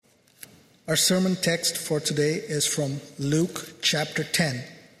Our sermon text for today is from Luke chapter 10,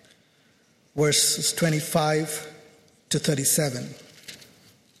 verses 25 to 37.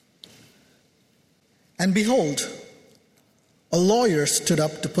 And behold, a lawyer stood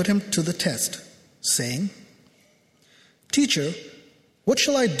up to put him to the test, saying, "Teacher, what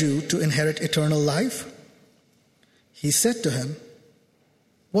shall I do to inherit eternal life?" He said to him,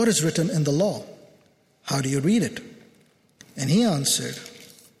 "What is written in the law? How do you read it?" And he answered,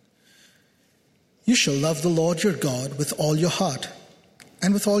 "You shall love the Lord your God with all your heart,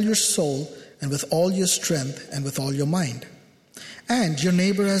 and with all your soul, and with all your strength, and with all your mind, and your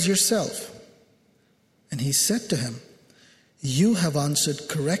neighbor as yourself." And he said to him, "You have answered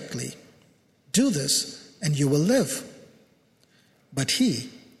correctly. Do this, and you will live." But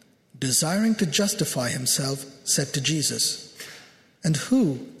he, desiring to justify himself, said to Jesus, "And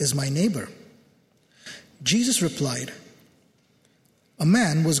who is my neighbor?" Jesus replied, "A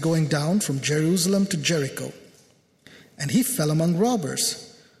man was going down from Jerusalem to Jericho, and he fell among robbers,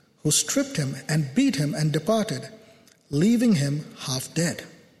 who stripped him and beat him and departed, leaving him half dead.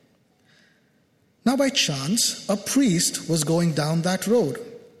 Now by chance a priest was going down that road,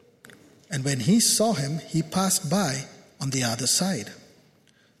 and when he saw him, he passed by on the other side.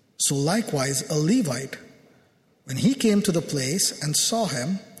 So likewise a Levite, when he came to the place and saw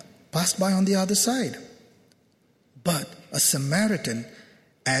him, passed by on the other side. But a Samaritan,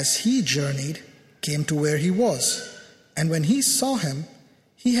 as he journeyed, came to where he was, and when he saw him,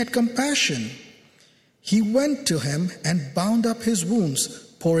 he had compassion. He went to him and bound up his wounds,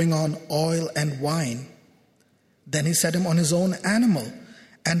 pouring on oil and wine. Then he set him on his own animal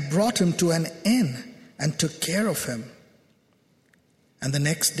and brought him to an inn and took care of him. And the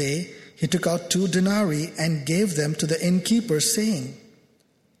next day he took out 2 denarii and gave them to the innkeeper, saying,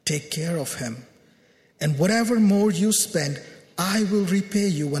 'Take care of him, and whatever more you spend, I will repay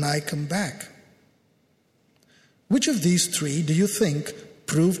you when I come back.' Which of these 3 do you think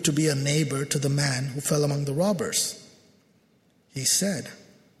proved to be a neighbor to the man who fell among the robbers?" He said,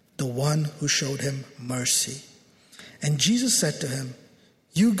 "The one who showed him mercy." And Jesus said to him,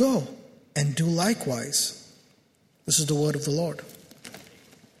 "You go and do likewise." This is the word of the Lord.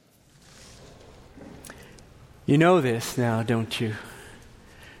 You know this now, don't you?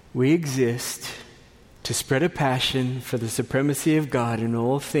 We exist to spread a passion for the supremacy of God in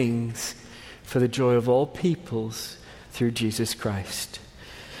all things, for the joy of all peoples through Jesus Christ.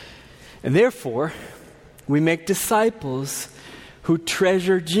 And therefore, we make disciples who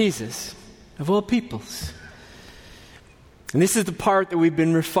treasure Jesus of all peoples. And this is the part that we've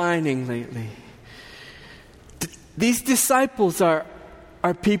been refining lately. These disciples are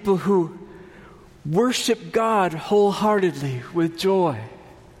people who worship God wholeheartedly with joy.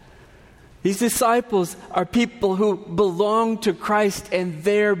 These disciples are people who belong to Christ and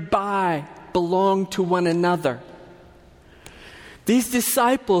thereby belong to one another. These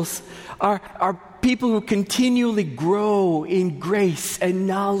disciples are people who continually grow in grace and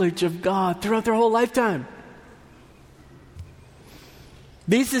knowledge of God throughout their whole lifetime.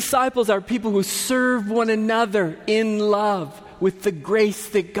 These disciples are people who serve one another in love with the grace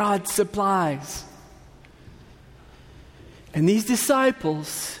that God supplies. And these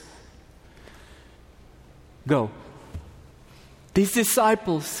disciples go. These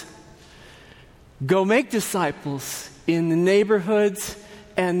disciples go make disciples in the neighborhoods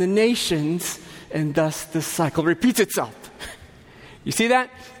and the nations, and thus the cycle repeats itself. You see that?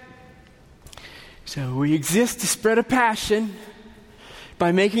 So we exist to spread a passion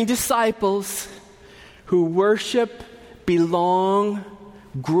by making disciples who worship, belong,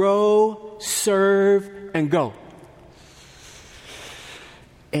 grow, serve, and go.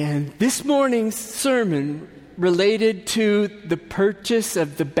 And this morning's sermon related to the purchase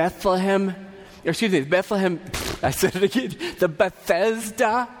of the Bethesda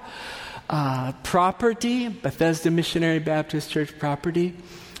property, Bethesda Missionary Baptist Church property,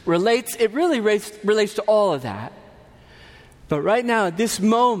 relates to all of that. But right now, at this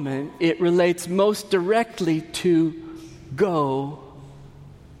moment, it relates most directly to go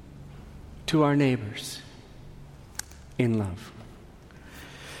to our neighbors in love.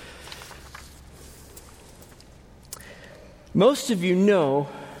 Most of you know,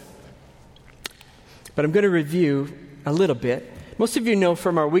 but I'm going to review a little bit. Most of you know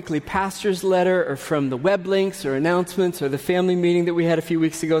from our weekly pastor's letter or from the web links or announcements or the family meeting that we had a few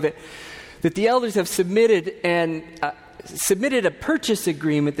weeks ago that the elders have submitted a purchase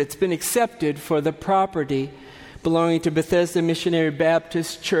agreement that's been accepted for the property belonging to Bethesda Missionary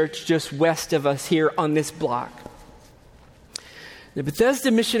Baptist Church just west of us here on this block. The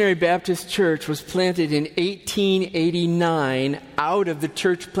Bethesda Missionary Baptist Church was planted in 1889 out of the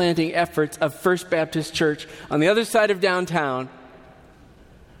church planting efforts of First Baptist Church on the other side of downtown,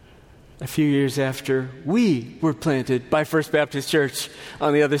 a few years after we were planted by First Baptist Church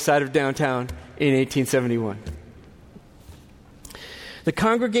on the other side of downtown in 1871. The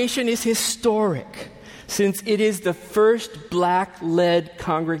congregation is historic since it is the first black-led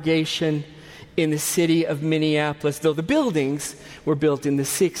congregation in the city of Minneapolis. Though the buildings were built in the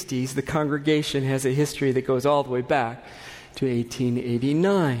 60s, the congregation has a history that goes all the way back to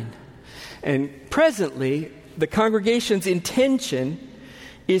 1889. And presently, the congregation's intention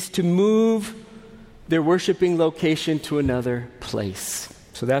is to move their worshiping location to another place.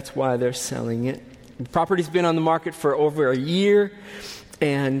 So that's why they're selling it. The property's been on the market for over a year,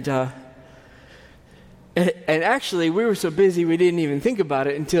 and actually we were so busy we didn't even think about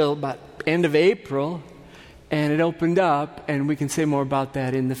it until about end of April, and it opened up, and we can say more about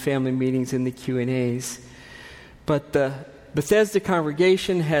that in the family meetings and the Q&As. But the Bethesda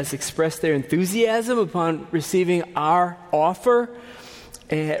congregation has expressed their enthusiasm upon receiving our offer,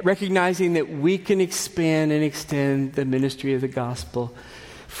 recognizing that we can expand and extend the ministry of the gospel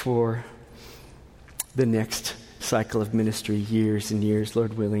for the next cycle of ministry, years and years,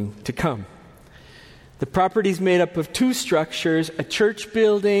 Lord willing, to come. The property is made up of two structures, a church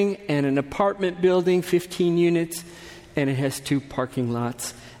building and an apartment building, 15 units, and it has 2 parking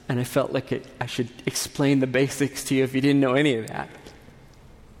lots. And I felt like I should explain the basics to you if you didn't know any of that.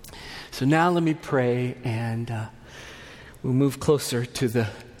 So now let me pray, and we'll move closer to the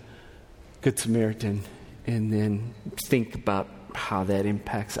Good Samaritan and then think about how that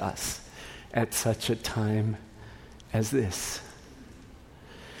impacts us at such a time as this.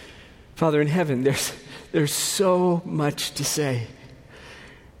 Father in heaven, there's so much to say.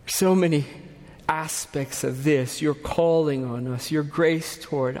 So many aspects of this, your calling on us, your grace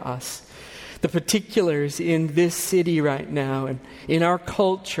toward us, the particulars in this city right now and in our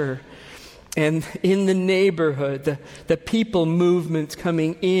culture and in the neighborhood, the people movements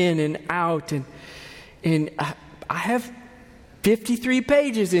coming in and out. And I have 53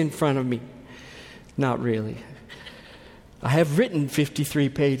 pages in front of me. Not really. I have written 53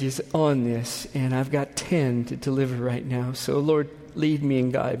 pages on this, and I've got 10 to deliver right now. So, Lord, lead me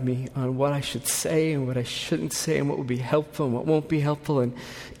and guide me on what I should say and what I shouldn't say and what will be helpful and what won't be helpful. And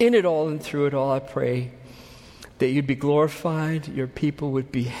in it all and through it all, I pray that you'd be glorified, your people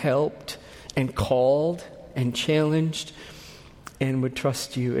would be helped and called and challenged, and would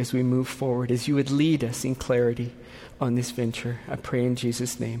trust you as we move forward, as you would lead us in clarity on this venture. I pray in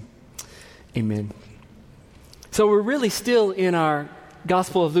Jesus' name. Amen. So we're really still in our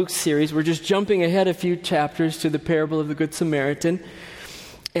Gospel of Luke series. We're just jumping ahead a few chapters to the parable of the Good Samaritan.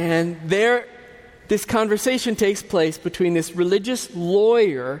 And there, this conversation takes place between this religious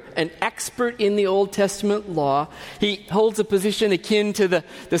lawyer, an expert in the Old Testament law. He holds a position akin to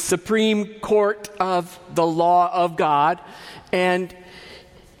the Supreme Court of the law of God. And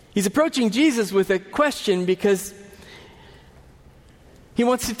he's approaching Jesus with a question because he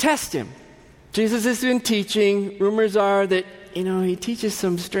wants to test him. Jesus has been teaching. Rumors are that, he teaches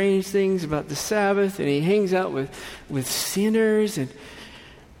some strange things about the Sabbath, and he hangs out with sinners, and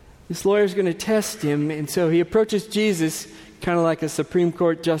this lawyer's going to test him. And so he approaches Jesus kind of like a Supreme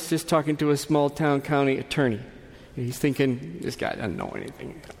Court justice talking to a small-town county attorney. And he's thinking, this guy doesn't know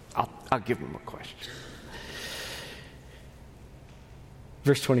anything. I'll give him a question.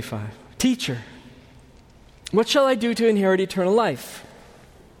 Verse 25. Teacher, what shall I do to inherit eternal life?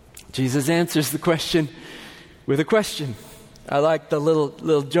 Jesus answers the question with a question. I like the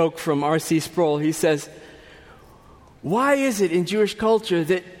little joke from R.C. Sproul. He says, why is it in Jewish culture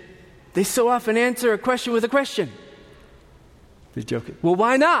that they so often answer a question with a question? The joke is, well,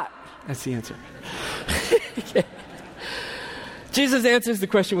 why not? That's the answer. Okay. Jesus answers the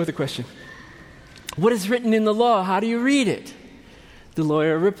question with a question. What is written in the law? How do you read it? The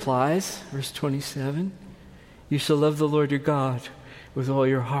lawyer replies, verse 27, you shall love the Lord your God with all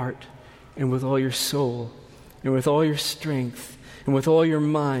your heart and with all your soul and with all your strength and with all your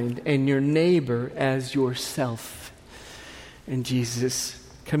mind, and your neighbor as yourself. And Jesus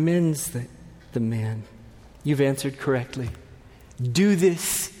commends the man. You've answered correctly. Do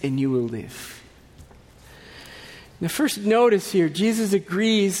this and you will live. Now first notice here, Jesus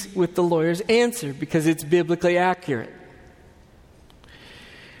agrees with the lawyer's answer because it's biblically accurate.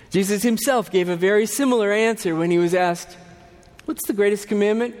 Jesus himself gave a very similar answer when he was asked, what's the greatest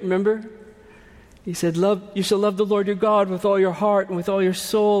commandment? Remember? He said, you shall love the Lord your God with all your heart and with all your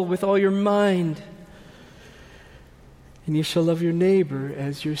soul, with all your mind. And you shall love your neighbor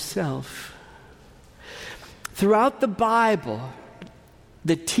as yourself. Throughout the Bible,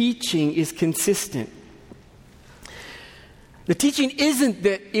 the teaching is consistent. The teaching isn't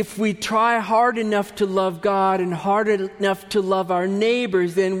that if we try hard enough to love God and hard enough to love our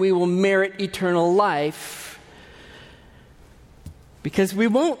neighbors, then we will merit eternal life. Because we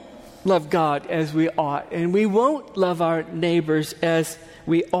won't love God as we ought, and we won't love our neighbors as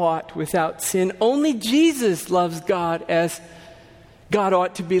we ought without sin. Only Jesus loves God as God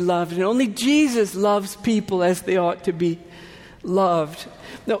ought to be loved, and only Jesus loves people as they ought to be loved.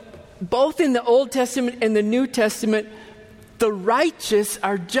 Now, both in the Old Testament and the New Testament, the righteous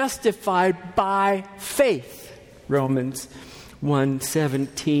are justified by faith. Romans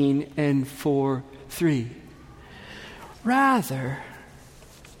 1:17 and 4:3. Rather,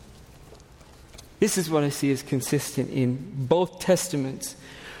 this is what I see as consistent in both testaments.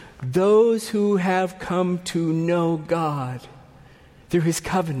 Those who have come to know God through His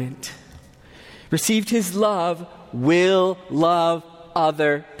covenant, received His love, will love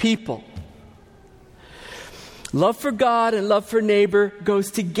other people. Love for God and love for neighbor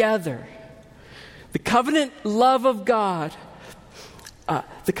goes together. The covenant love of God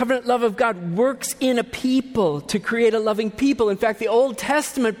works in a people to create a loving people. In fact, the Old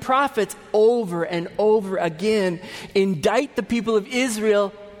Testament prophets over and over again indict the people of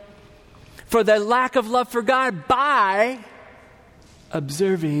Israel for their lack of love for God by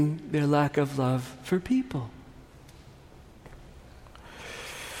observing their lack of love for people.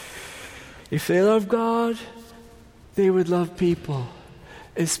 If they love God, they would love people,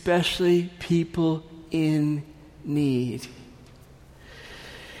 especially people in need.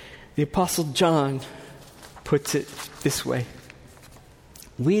 The Apostle John puts it this way: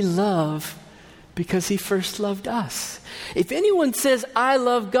 we love because He first loved us. If anyone says, I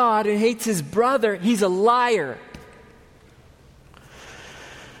love God, and hates his brother, he's a liar.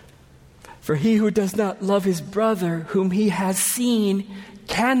 For he who does not love his brother whom he has seen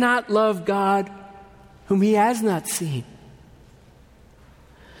cannot love God whom he has not seen.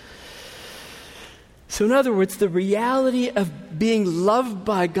 So in other words, the reality of being loved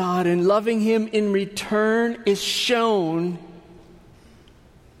by God and loving Him in return is shown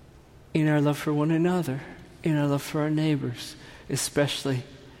in our love for one another, in our love for our neighbors, especially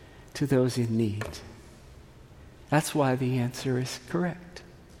to those in need. That's why the answer is correct.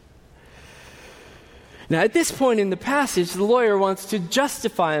 Now, at this point in the passage, the lawyer wants to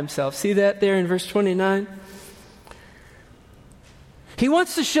justify himself. See that there in verse 29? He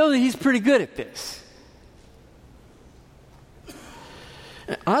wants to show that he's pretty good at this.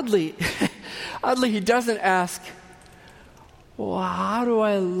 Oddly, he doesn't ask, well, how do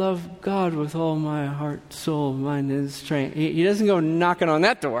I love God with all my heart, soul, mind, and strength? He doesn't go knocking on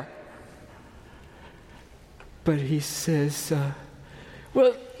that door. But he says,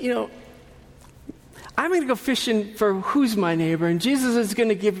 I'm going to go fishing for who's my neighbor, and Jesus is going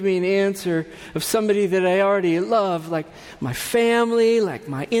to give me an answer of somebody that I already love, like my family, like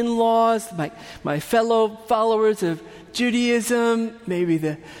my in-laws, my fellow followers of Judaism, maybe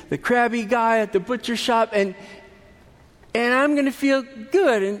the crabby guy at the butcher shop, and I'm going to feel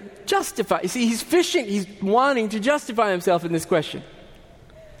good and justify. You see, he's fishing, he's wanting to justify himself in this question.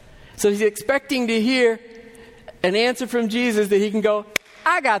 So he's expecting to hear an answer from Jesus that he can go,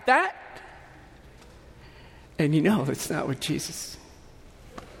 I got that. And it's not what Jesus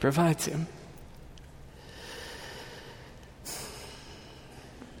provides him.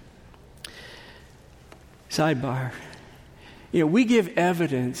 Sidebar. We give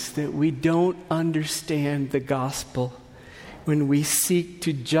evidence that we don't understand the gospel when we seek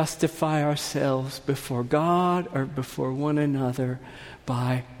to justify ourselves before God or before one another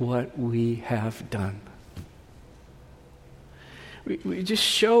by what we have done. We just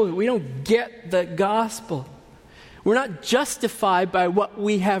show that we don't get the gospel. We're not justified by what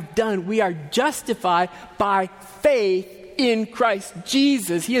we have done. We are justified by faith in Christ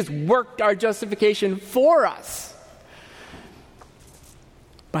Jesus. He has worked our justification for us.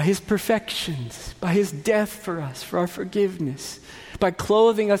 By His perfections, by His death for us, for our forgiveness, by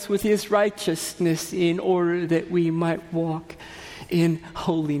clothing us with His righteousness in order that we might walk in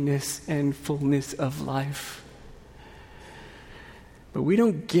holiness and fullness of life. But we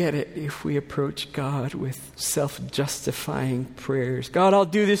don't get it if we approach God with self-justifying prayers. God, I'll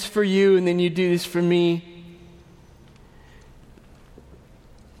do this for you, and then you do this for me.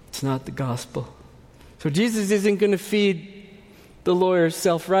 It's not the gospel. So Jesus isn't going to feed the lawyer's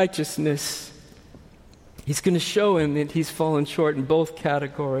self-righteousness. He's going to show him that he's fallen short in both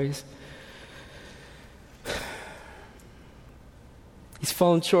categories. He's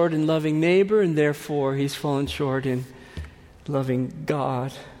fallen short in loving neighbor, and therefore he's fallen short in loving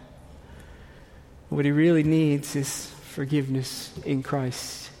God. What he really needs is forgiveness in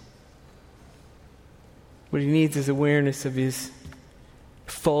Christ. What he needs is awareness of his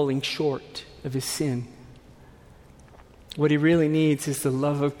falling short of his sin. What he really needs is the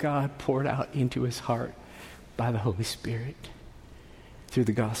love of God poured out into his heart by the Holy Spirit through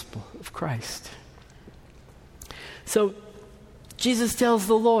the gospel of Christ. So Jesus tells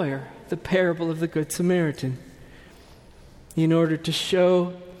the lawyer the parable of the Good Samaritan in order to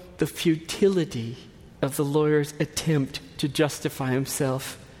show the futility of the lawyer's attempt to justify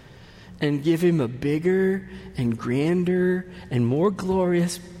himself and give him a bigger and grander and more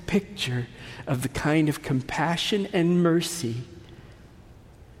glorious picture of the kind of compassion and mercy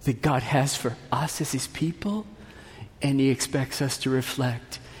that God has for us as his people, and he expects us to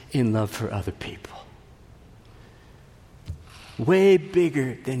reflect in love for other people. Way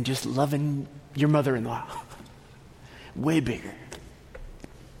bigger than just loving your mother-in-law. Way bigger.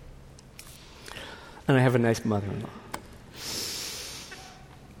 And I have a nice mother-in-law.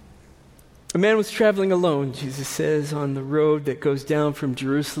 A man was traveling alone, Jesus says, on the road that goes down from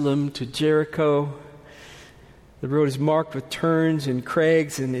Jerusalem to Jericho. The road is marked with turns and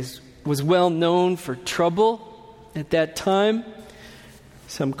crags and was well known for trouble at that time.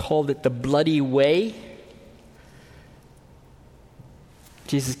 Some called it the bloody way.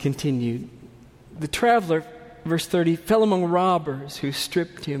 Jesus continued. The traveler, verse 30, fell among robbers who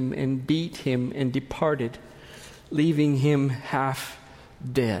stripped him and beat him and departed, leaving him half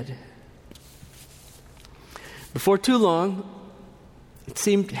dead. Before too long, it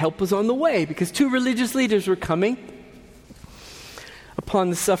seemed help was on the way because two religious leaders were coming upon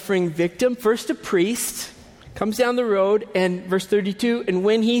the suffering victim. First, a priest comes down the road, and verse 32, and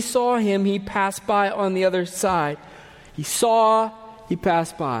when he saw him, he passed by on the other side. He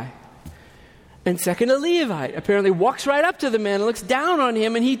passed by. And second, a Levite apparently walks right up to the man and looks down on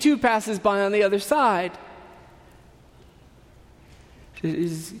him, and he too passes by on the other side.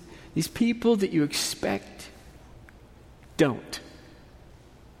 These people that you expect don't.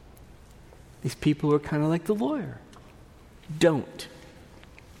 These people are kind of like the lawyer. Don't.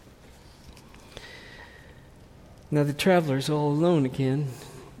 Now the traveler's all alone again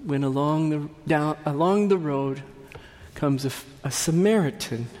when along the road comes a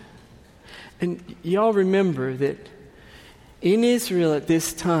Samaritan. And y'all remember that in Israel at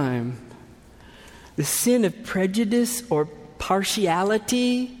this time, the sin of prejudice or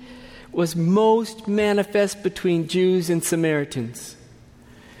partiality was most manifest between Jews and Samaritans.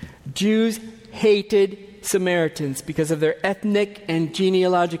 Jews hated Samaritans because of their ethnic and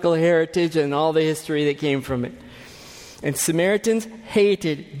genealogical heritage and all the history that came from it. And Samaritans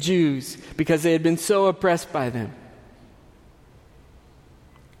hated Jews because they had been so oppressed by them.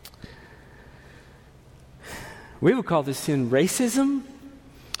 We would call this sin racism,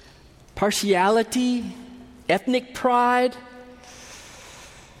 partiality, ethnic pride,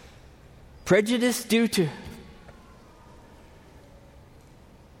 prejudice due to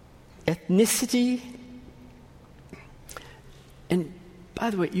ethnicity. And by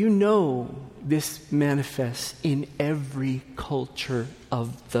the way, you know this manifests in every culture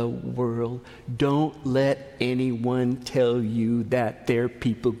of the world. Don't let anyone tell you that their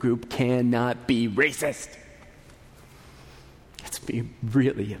people group cannot be racist. Let's be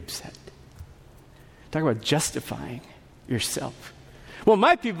really upset. Talk about justifying yourself. Well,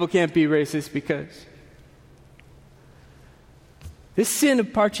 my people can't be racist because this sin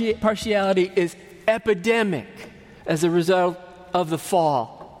of partiality is epidemic as a result of the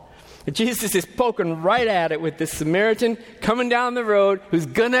fall. And Jesus is poking right at it with this Samaritan coming down the road who's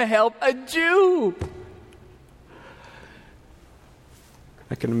going to help a Jew.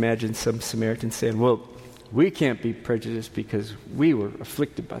 I can imagine some Samaritans saying, well, we can't be prejudiced because we were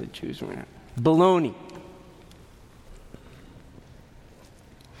afflicted by the Jews. Baloney.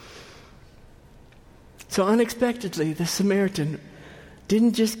 So unexpectedly, the Samaritan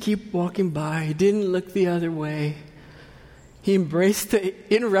didn't just keep walking by. He didn't look the other way. He embraced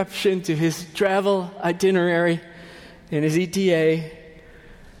the interruption to his travel itinerary and his ETA.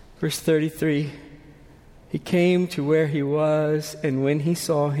 Verse 33, he came to where he was, and when he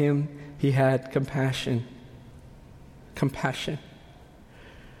saw him, he had compassion. Compassion.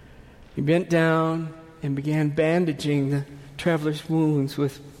 He bent down and began bandaging the traveler's wounds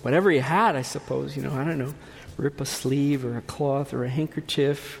with whatever he had, I suppose. I don't know, rip a sleeve or a cloth or a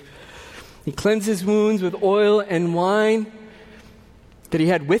handkerchief. He cleansed his wounds with oil and wine that he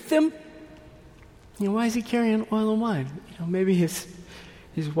had with him. Why is he carrying oil and wine? Maybe his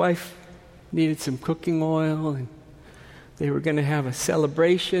wife needed some cooking oil and they were going to have a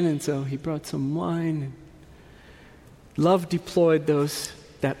celebration, and so he brought some wine. And love deployed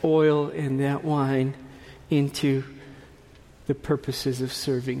that oil and that wine into the purposes of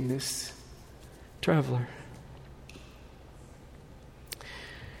serving this traveler.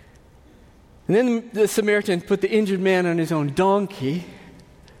 And then the Samaritan put the injured man on his own donkey,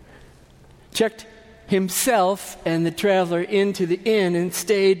 checked himself and the traveler into the inn, and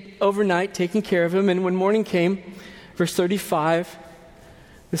stayed overnight taking care of him. And when morning came, verse 35,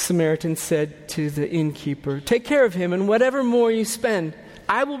 the Samaritan said to the innkeeper, "Take care of him, and whatever more you spend,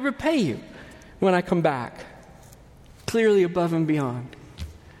 I will repay you when I come back." Clearly above and beyond.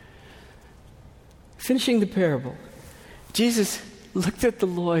 Finishing the parable, Jesus looked at the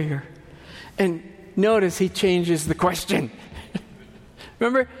lawyer, and notice he changes the question.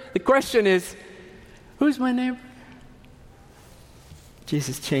 Remember, the question is, who's my neighbor?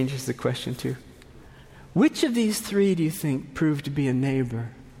 Jesus changes the question to, which of these three do you think proved to be a neighbor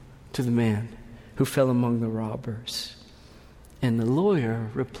to the man who fell among the robbers? And the lawyer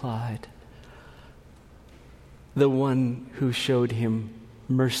replied, the one who showed him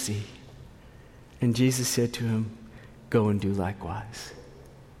mercy. And Jesus said to him, go and do likewise.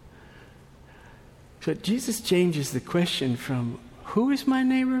 So Jesus changes the question from who is my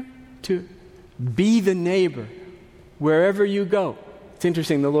neighbor to be the neighbor wherever you go. It's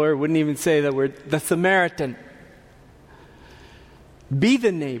interesting, the lawyer wouldn't even say that word, the Samaritan. Be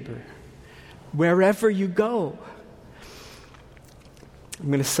the neighbor wherever you go. I'm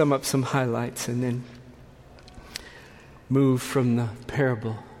going to sum up some highlights and then move from the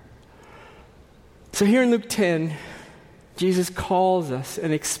parable. So here in Luke 10, Jesus calls us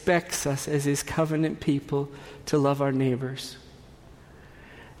and expects us as his covenant people to love our neighbors.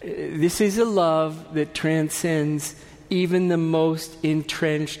 This is a love that transcends even the most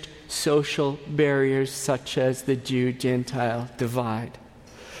entrenched social barriers such as the Jew-Gentile divide.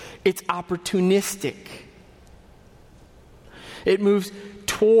 It's opportunistic. It moves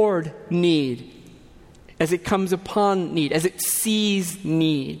toward need as it comes upon need, as it sees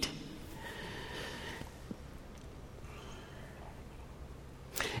need.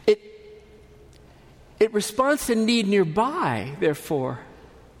 It responds to need nearby, therefore.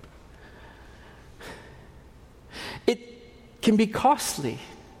 It can be costly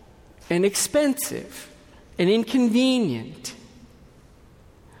and expensive and inconvenient.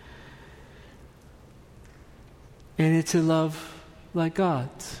 And it's a love like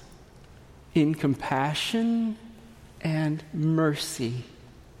God's, in compassion and mercy.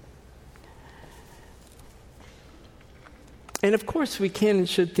 And of course, we can and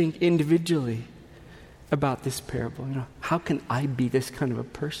should think individually about this parable. You know, how can I be this kind of a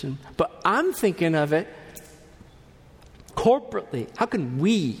person? But I'm thinking of it corporately. How can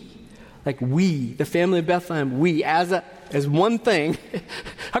we, like we, the family of Bethlehem, we as one thing,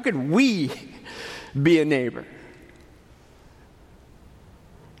 how could we be a neighbor?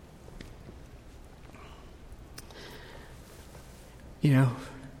 You know,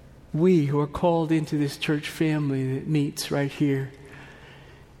 we who are called into this church family that meets right here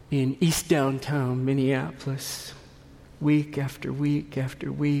in East Downtown Minneapolis, week after week after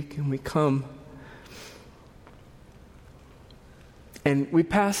week, and we come and we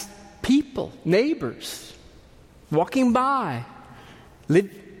pass people, neighbors, walking by.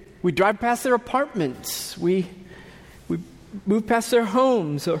 We drive past their apartments. We move past their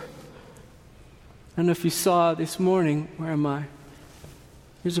homes. Or I don't know if you saw this morning, where am I?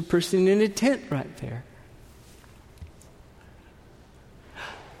 There's a person in a tent right there.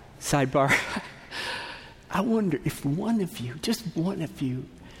 Sidebar. I wonder if one of you, just one of you,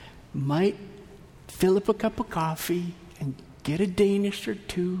 might fill up a cup of coffee and get a Danish or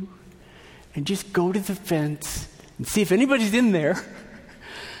two and just go to the fence and see if anybody's in there.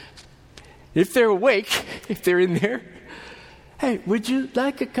 If they're awake, if they're in there. Hey, would you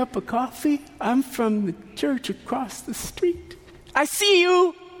like a cup of coffee? I'm from the church across the street. I see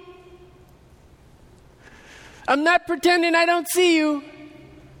you. I'm not pretending I don't see you.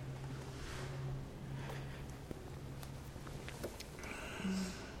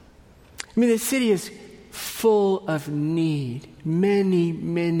 I mean, the city is full of need. Many,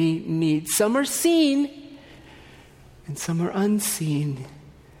 many needs. Some are seen and some are unseen.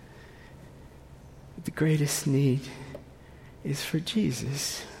 But the greatest need is for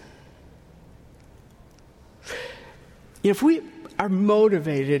Jesus. If we are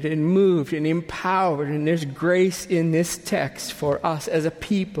motivated and moved and empowered, and there's grace in this text for us as a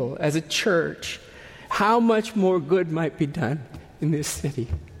people, as a church, how much more good might be done in this city?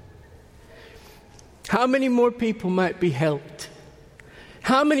 How many more people might be helped?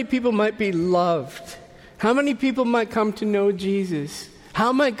 How many people might be loved? How many people might come to know Jesus?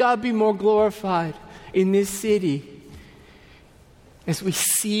 How might God be more glorified in this city as we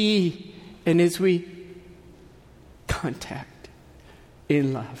see and as we contact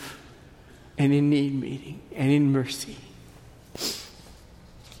in love and in need meeting and in mercy.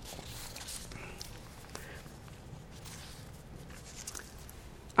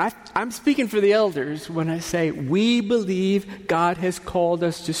 I'm speaking for the elders when I say we believe God has called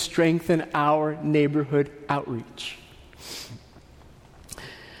us to strengthen our neighborhood outreach.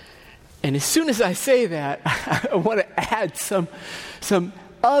 And as soon as I say that, I want to add some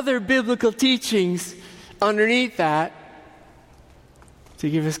other biblical teachings underneath that to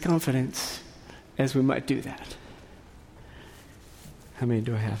give us confidence as we might do that. How many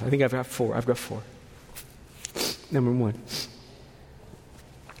do I have? I think I've got four. Number one.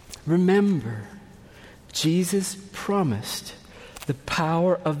 Remember, Jesus promised the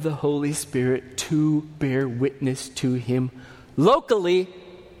power of the Holy Spirit to bear witness to him locally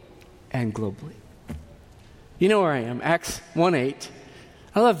and globally. You know where I am, Acts 1:8.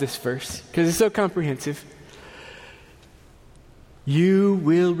 I love this verse because it's so comprehensive. You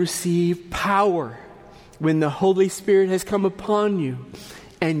will receive power when the Holy Spirit has come upon you,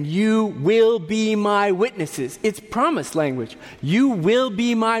 and you will be my witnesses. It's promise language. You will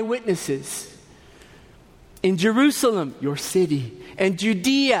be my witnesses in Jerusalem, your city, and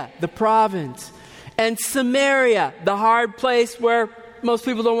Judea, the province, and Samaria, the hard place where most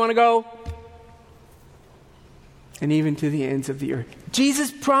people don't want to go, and even to the ends of the earth.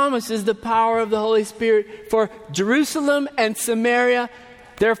 Jesus promises the power of the Holy Spirit for Jerusalem and Samaria,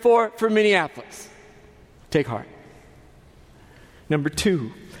 therefore for Minneapolis. Take heart. Number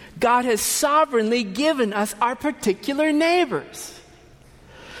two, God has sovereignly given us our particular neighbors.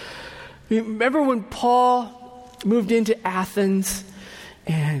 Remember when Paul moved into Athens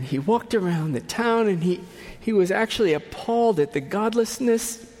and he walked around the town and he was actually appalled at the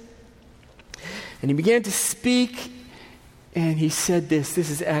godlessness, and he began to speak, and he said this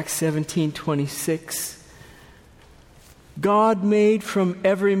is Acts 17:26. God made from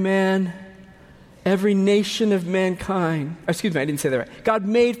every man every nation of mankind. Excuse me, I didn't say that right. God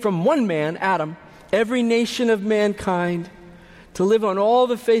made from one man, Adam, every nation of mankind to live on all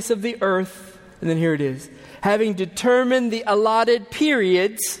the face of the earth. And then here it is. Having determined the allotted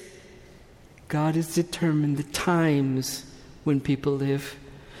periods, God has determined the times when people live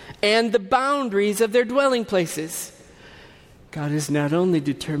and the boundaries of their dwelling places. God has not only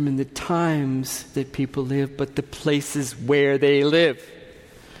determined the times that people live, but the places where they live.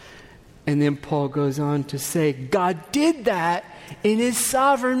 And then Paul goes on to say, God did that in his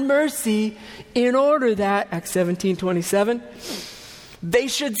sovereign mercy in order that, Acts 17:27, they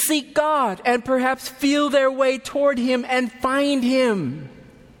should seek God and perhaps feel their way toward him and find him.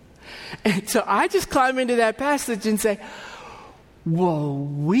 And so I just climb into that passage and say, whoa,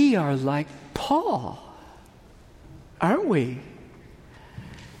 we are like Paul, aren't we?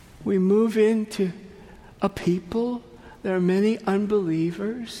 We move into a people, there are many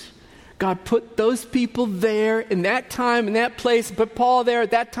unbelievers. God put those people there in that time, in that place, put Paul there at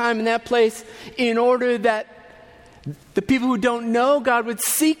that time, in that place, in order that the people who don't know God would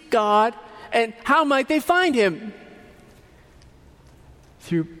seek God. And how might they find him?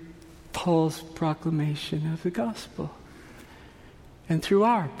 Through Paul's proclamation of the gospel and through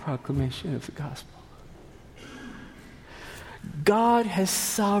our proclamation of the gospel. God has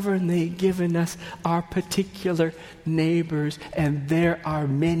sovereignly given us our particular neighbors, and there are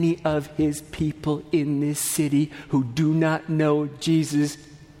many of his people in this city who do not know Jesus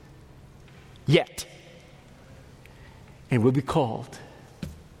yet, and will be called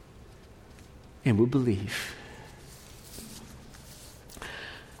and will believe.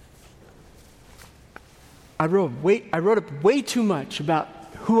 I wrote up way too much about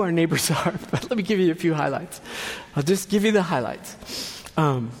who our neighbors are, but let me give you a few highlights. I'll just give you the highlights.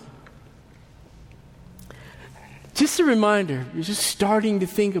 Just a reminder, you're just starting to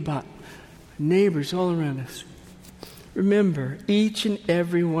think about neighbors all around us. Remember, each and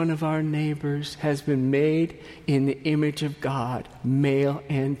every one of our neighbors has been made in the image of God. Male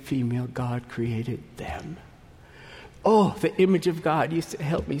and female, God created them. Oh, the image of God used to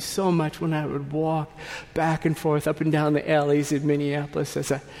help me so much when I would walk back and forth up and down the alleys in Minneapolis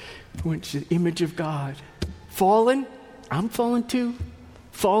as I went to the image of God. Fallen? I'm fallen too.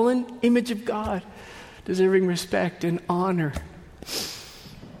 Fallen, image of God, deserving respect and honor.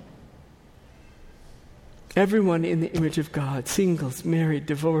 Everyone in the image of God, singles, married,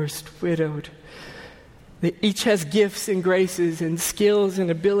 divorced, widowed. They each has gifts and graces and skills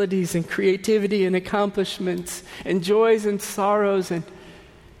and abilities and creativity and accomplishments and joys and sorrows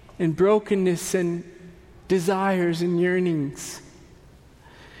and brokenness and desires and yearnings.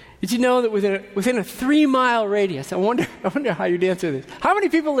 Did you know that within a 3-mile radius, I wonder how you'd answer this. How many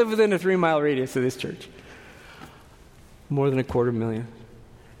people live within a 3-mile radius of this church? More than 250,000.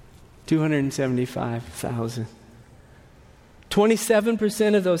 275,000.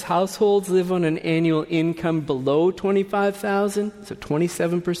 27% of those households live on an annual income below 25,000. So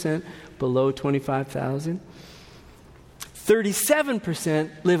 27% below 25,000. 37%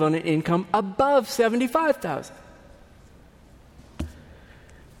 live on an income above 75,000.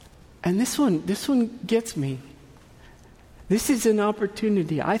 And this one gets me. This is an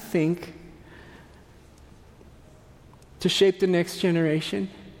opportunity, I think, to shape the next generation.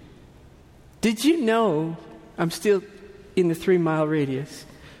 Did you know, I'm still in the 3-mile radius,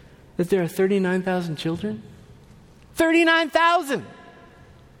 that there are 39,000 children? 39,000!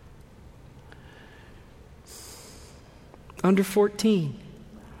 Under 14.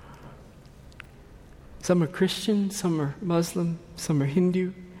 Some are Christian, some are Muslim, some are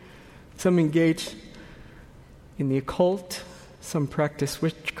Hindu, some engage in the occult, some practice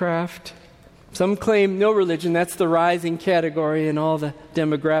witchcraft, some claim no religion. That's the rising category in all the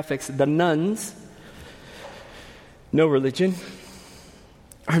demographics. The nuns, no religion.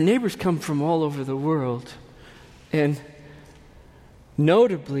 Our neighbors come from all over the world, and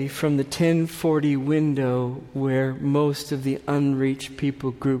notably from the 1040 window where most of the unreached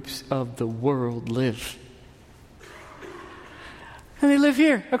people groups of the world live. And they live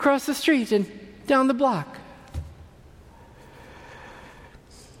here, across the street and down the block.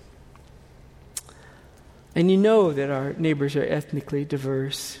 And you know that our neighbors are ethnically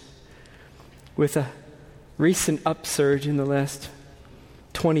diverse, with a recent upsurge in the last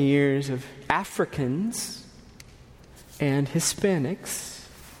 20 years of Africans and Hispanics.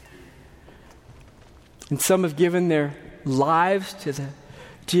 And some have given their lives to the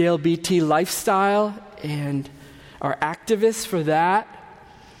GLBT lifestyle and are activists for that.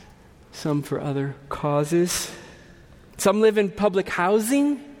 Some for other causes. Some live in public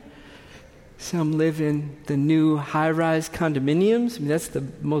housing. Some live in the new high-rise condominiums. I mean, that's the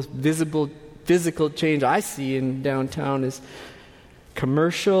most visible physical change I see in downtown is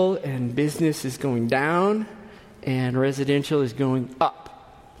commercial and business is going down and residential is going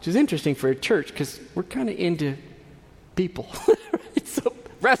up, which is interesting for a church because we're kind of into people. Right? So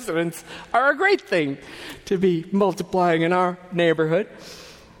residents are a great thing to be multiplying in our neighborhood.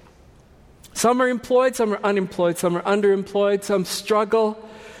 Some are employed, some are unemployed, some are underemployed, some struggle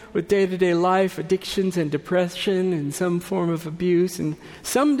with day-to-day life, addictions and depression and some form of abuse, and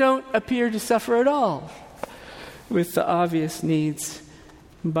some don't appear to suffer at all with the obvious needs.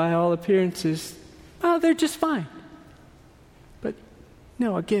 By all appearances, they're just fine. But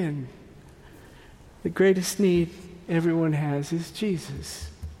no, again, the greatest need everyone has is Jesus.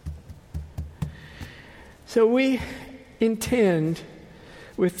 So we intend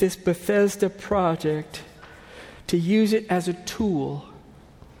with this Bethesda project to use it as a tool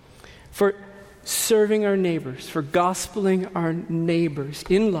for serving our neighbors, for gospeling our neighbors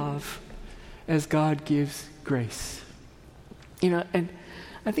in love as God gives grace. And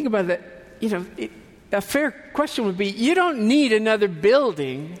I think about that, a fair question would be, you don't need another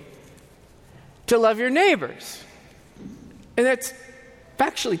building to love your neighbors. And that's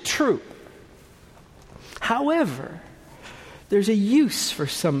factually true. However, there's a use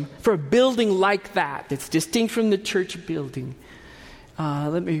for a building like that that's distinct from the church building.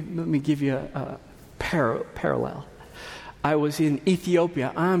 Let me give you a parallel. I was in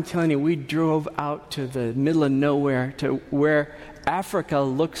Ethiopia. I'm telling you, we drove out to the middle of nowhere to where Africa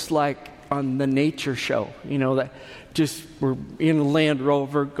looks like on the nature show. That just we're in a Land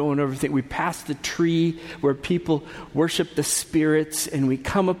Rover going over everything. We passed the tree where people worship the spirits, and we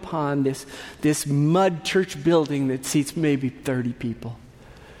come upon this mud church building that seats maybe 30 people.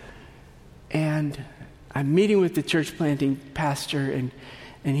 And I'm meeting with the church planting pastor,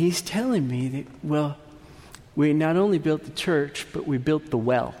 and he's telling me that, we not only built the church, but we built the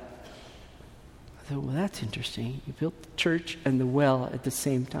well. I thought, that's interesting. You built the church and the well at the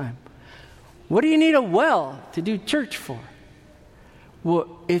same time. What do you need a well to do church for?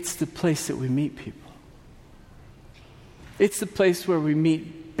 Well, it's the place that we meet people. It's the place where we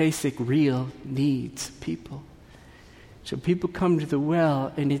meet basic, real needs of people. So people come to the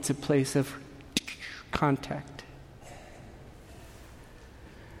well, and it's a place of contact.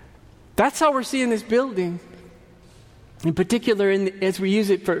 That's how we're seeing this building. In particular, as we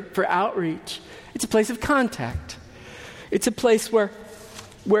use it for outreach, it's a place of contact. It's a place where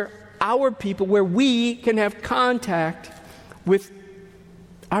our people, where we can have contact with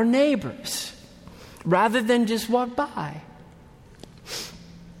our neighbors, rather than just walk by.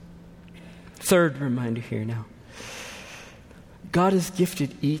 Third reminder here now. God has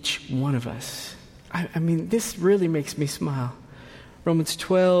gifted each one of us. I mean, this really makes me smile. Romans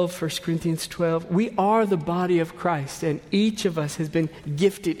 12, 1 Corinthians 12. We are the body of Christ, and each of us has been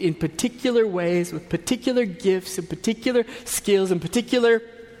gifted in particular ways, with particular gifts and particular skills and particular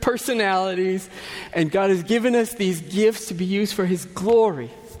personalities. And God has given us these gifts to be used for His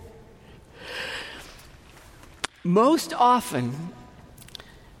glory. Most often,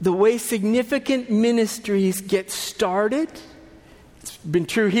 the way significant ministries get started, it's been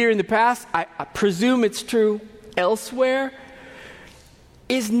true here in the past, I presume it's true elsewhere,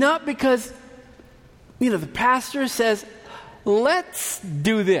 is not because, the pastor says, let's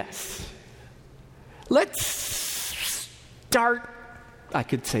do this. Let's start, I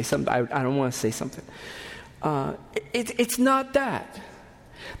could say something, I don't want to say something. It's not that.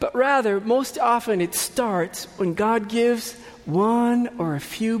 But rather, most often it starts when God gives one or a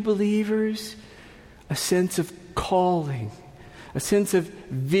few believers a sense of calling, a sense of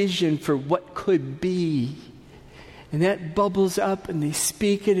vision for what could be. And that bubbles up and they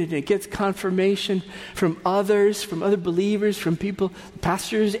speak it and it gets confirmation from others, from other believers, from people,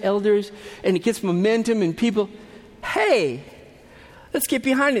 pastors, elders, and it gets momentum and people, hey, let's get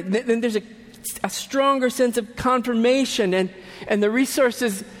behind it. Then there's a stronger sense of confirmation and the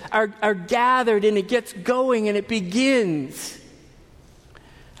resources are gathered and it gets going and it begins.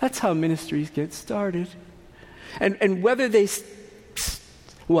 That's how ministries get started. And whether they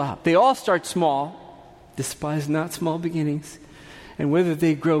all start small. Despise not small beginnings. And whether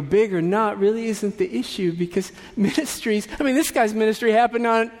they grow big or not really isn't the issue, because ministries, this guy's ministry happened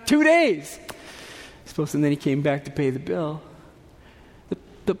on 2 days. And then he came back to pay the bill.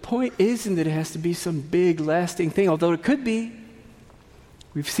 The point isn't that it has to be some big lasting thing, although it could be.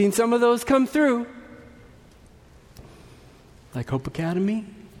 We've seen some of those come through. Like Hope Academy.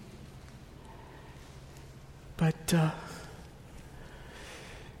 But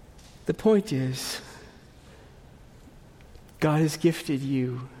the point is, God has gifted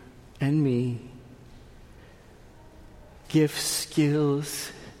you and me gifts,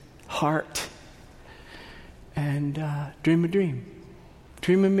 skills, heart, and dream a dream.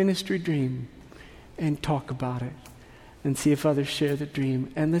 Dream a ministry dream and talk about it and see if others share the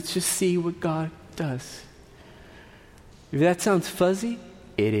dream. And let's just see what God does. If that sounds fuzzy,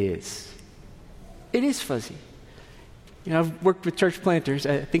 it is. It is fuzzy. I've worked with church planters.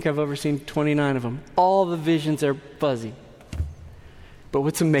 I think I've overseen 29 of them. All the visions are fuzzy. But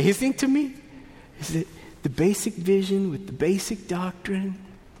what's amazing to me is that the basic vision with the basic doctrine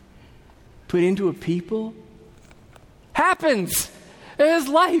put into a people happens. It has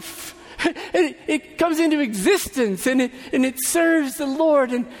life. It comes into existence and it serves the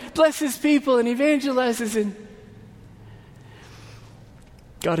Lord and blesses people and evangelizes. And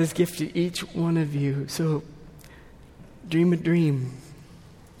God has gifted each one of you. So dream a dream.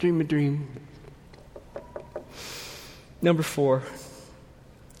 Dream a dream. Number 4.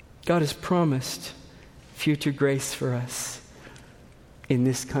 God has promised future grace for us in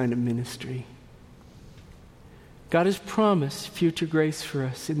this kind of ministry. God has promised future grace for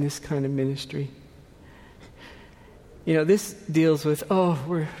us in this kind of ministry. This deals with,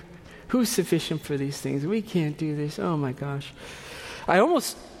 who's sufficient for these things? We can't do this. Oh my gosh. I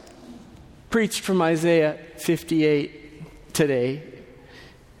almost preached from Isaiah 58 today,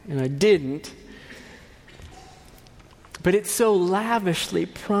 and I didn't. But it so lavishly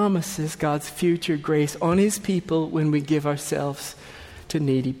promises God's future grace on His people when we give ourselves to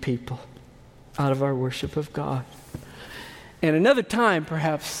needy people out of our worship of God. And another time,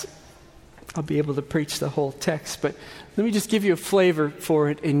 perhaps, I'll be able to preach the whole text, but let me just give you a flavor for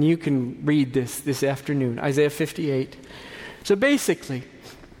it, and you can read this afternoon. Isaiah 58. So basically,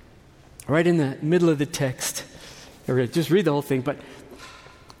 right in the middle of the text, or just read the whole thing, but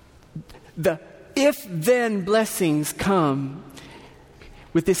the if-then blessings come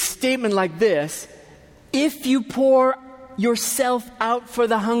with this statement like this: if you pour yourself out for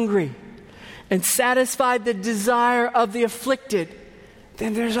the hungry and satisfy the desire of the afflicted,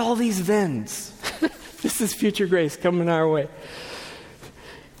 then there's all these thens. This is future grace coming our way.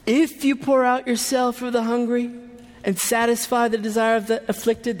 If you pour out yourself for the hungry and satisfy the desire of the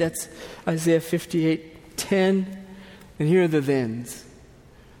afflicted, that's Isaiah 58:10. And here are the thens.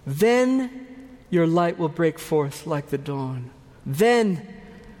 Then your light will break forth like the dawn. Then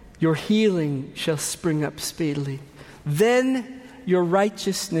your healing shall spring up speedily. Then your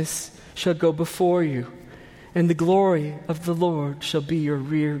righteousness shall go before you, and the glory of the Lord shall be your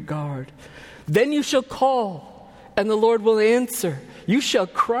rear guard. Then you shall call, and the Lord will answer. You shall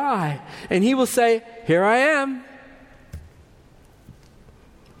cry, and He will say, here I am.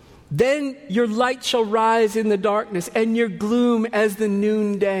 Then your light shall rise in the darkness, and your gloom as the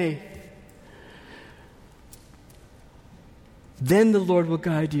noonday. Then the Lord will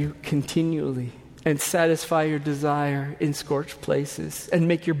guide you continually and satisfy your desire in scorched places and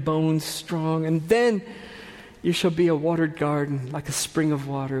make your bones strong. And then you shall be a watered garden, like a spring of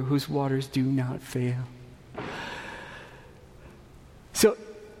water whose waters do not fail. So,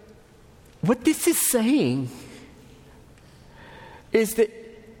 what this is saying is that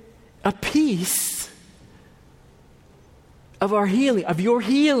a piece of our healing, of your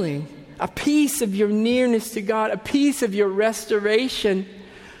healing, a piece of your nearness to God, a piece of your restoration,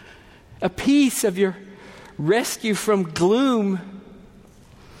 a piece of your rescue from gloom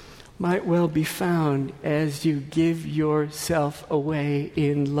might well be found as you give yourself away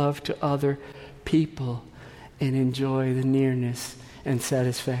in love to other people and enjoy the nearness and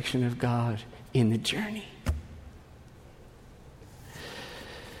satisfaction of God in the journey.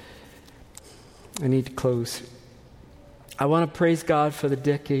 I need to close. I want to praise God for the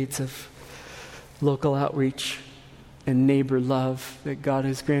decades of local outreach and neighbor love that God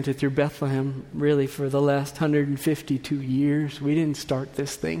has granted through Bethlehem, really for the last 152 years. We didn't start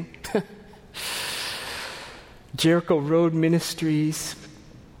this thing. Jericho Road Ministries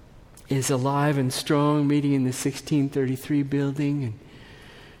is alive and strong, meeting in the 1633 building and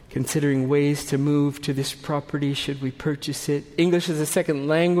considering ways to move to this property should we purchase it. English as a second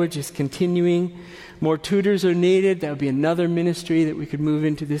language is continuing. More tutors are needed. That would be another ministry that we could move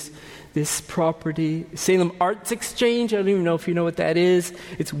into this property. Salem Arts Exchange, I don't even know if you know what that is.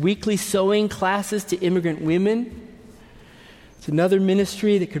 It's weekly sewing classes to immigrant women. It's another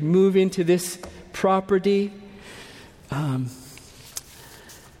ministry that could move into this property. I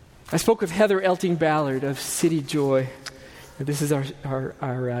spoke with Heather Elting Ballard of City Joy. This is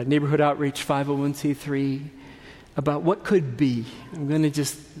our neighborhood outreach 501c3 about what could be. I'm going to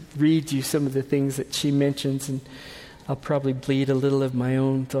just read you some of the things that she mentions, and I'll probably bleed a little of my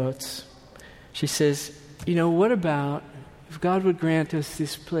own thoughts. She says, what about, if God would grant us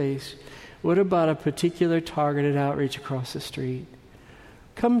this place, what about a particular targeted outreach across the street?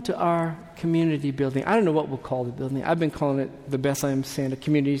 Come to our community building. I don't know what we'll call the building. I've been calling it the Bethlehem Center,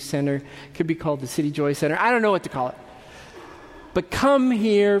 Community Center. It could be called the City Joy Center. I don't know what to call it. But come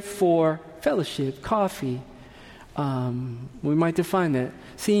here for fellowship, coffee. We might define that.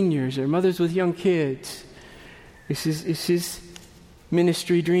 Seniors or mothers with young kids. This is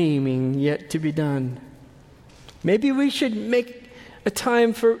ministry dreaming yet to be done. Maybe we should make a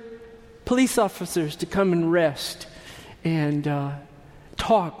time for police officers to come and rest and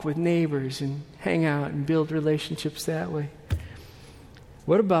talk with neighbors and hang out and build relationships that way.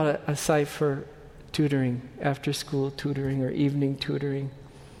 What about a site for tutoring, after school tutoring or evening tutoring?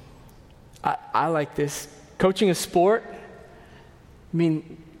 I like this. Coaching a sport.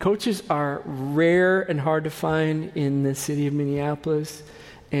 Coaches are rare and hard to find in the city of Minneapolis.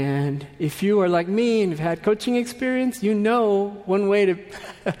 And if you are like me and have had coaching experience, one way to,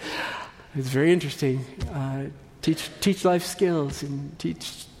 it's very interesting, teach life skills and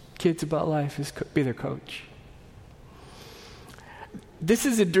teach kids about life is be their coach. This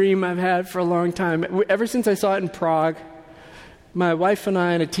is a dream I've had for a long time. Ever since I saw it in Prague, my wife and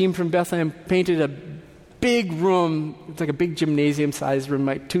I and a team from Bethlehem painted a big room. It's like a big gymnasium-sized room,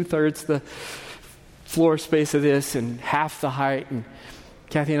 like 2/3 the floor space of this and half the height. And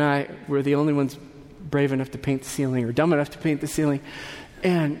Kathy and I were the only ones brave enough to paint the ceiling or dumb enough to paint the ceiling.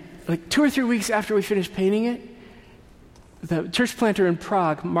 And like 2 or 3 weeks after we finished painting it, the church planter in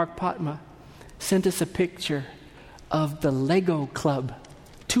Prague, Mark Potma, sent us a picture of the Lego Club,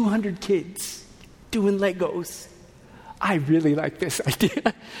 200 kids doing Legos. I really like this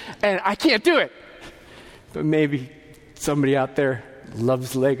idea, and I can't do it. But maybe somebody out there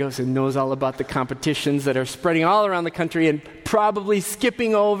loves Legos and knows all about the competitions that are spreading all around the country and probably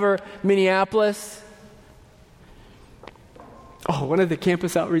skipping over Minneapolis. Oh, one of the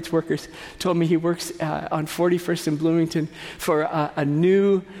campus outreach workers told me he works on 41st and Bloomington for a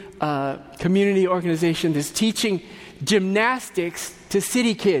new community organization that's teaching gymnastics to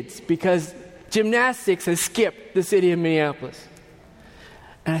city kids because gymnastics has skipped the city of Minneapolis.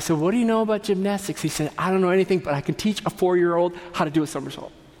 And I said, what do you know about gymnastics? He said, I don't know anything, but I can teach a 4-year-old how to do a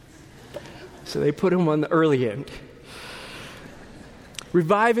somersault. So they put him on the early end.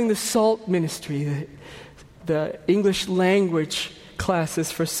 Reviving the SALT ministry, the English language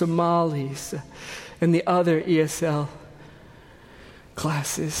classes for Somalis, and the other ESL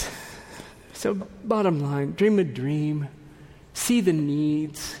classes. So bottom line, dream a dream, see the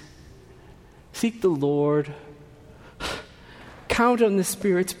needs, seek the Lord, count on the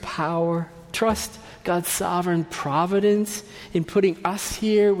Spirit's power, trust God's sovereign providence in putting us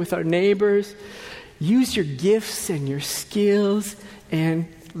here with our neighbors. Use your gifts and your skills, and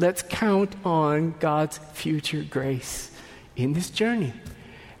let's count on God's future grace in this journey.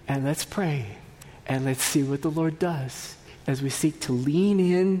 And let's pray. And let's see what the Lord does as we seek to lean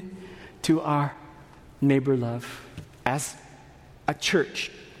in to our neighbor love as a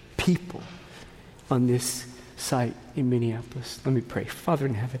church, people on this site in Minneapolis. Let me pray. Father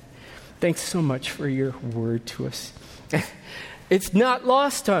in heaven, thanks so much for your word to us. It's not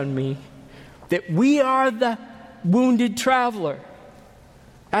lost on me that we are the wounded traveler.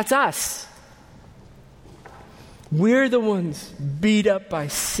 That's us. We're the ones beat up by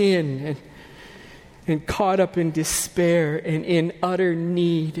sin and caught up in despair and in utter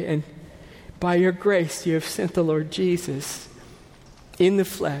need. And by your grace, you have sent the Lord Jesus in the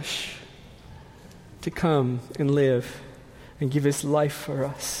flesh to come and live and give his life for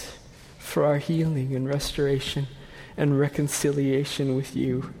us, for our healing and restoration and reconciliation with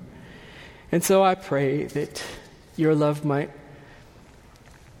you. And so I pray that your love might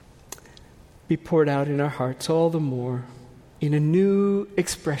be poured out in our hearts all the more in a new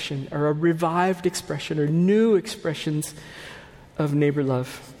expression or a revived expression or new expressions of neighbor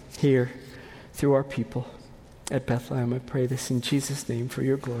love here through our people at Bethlehem. I pray this in Jesus' name for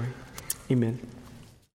your glory. Amen.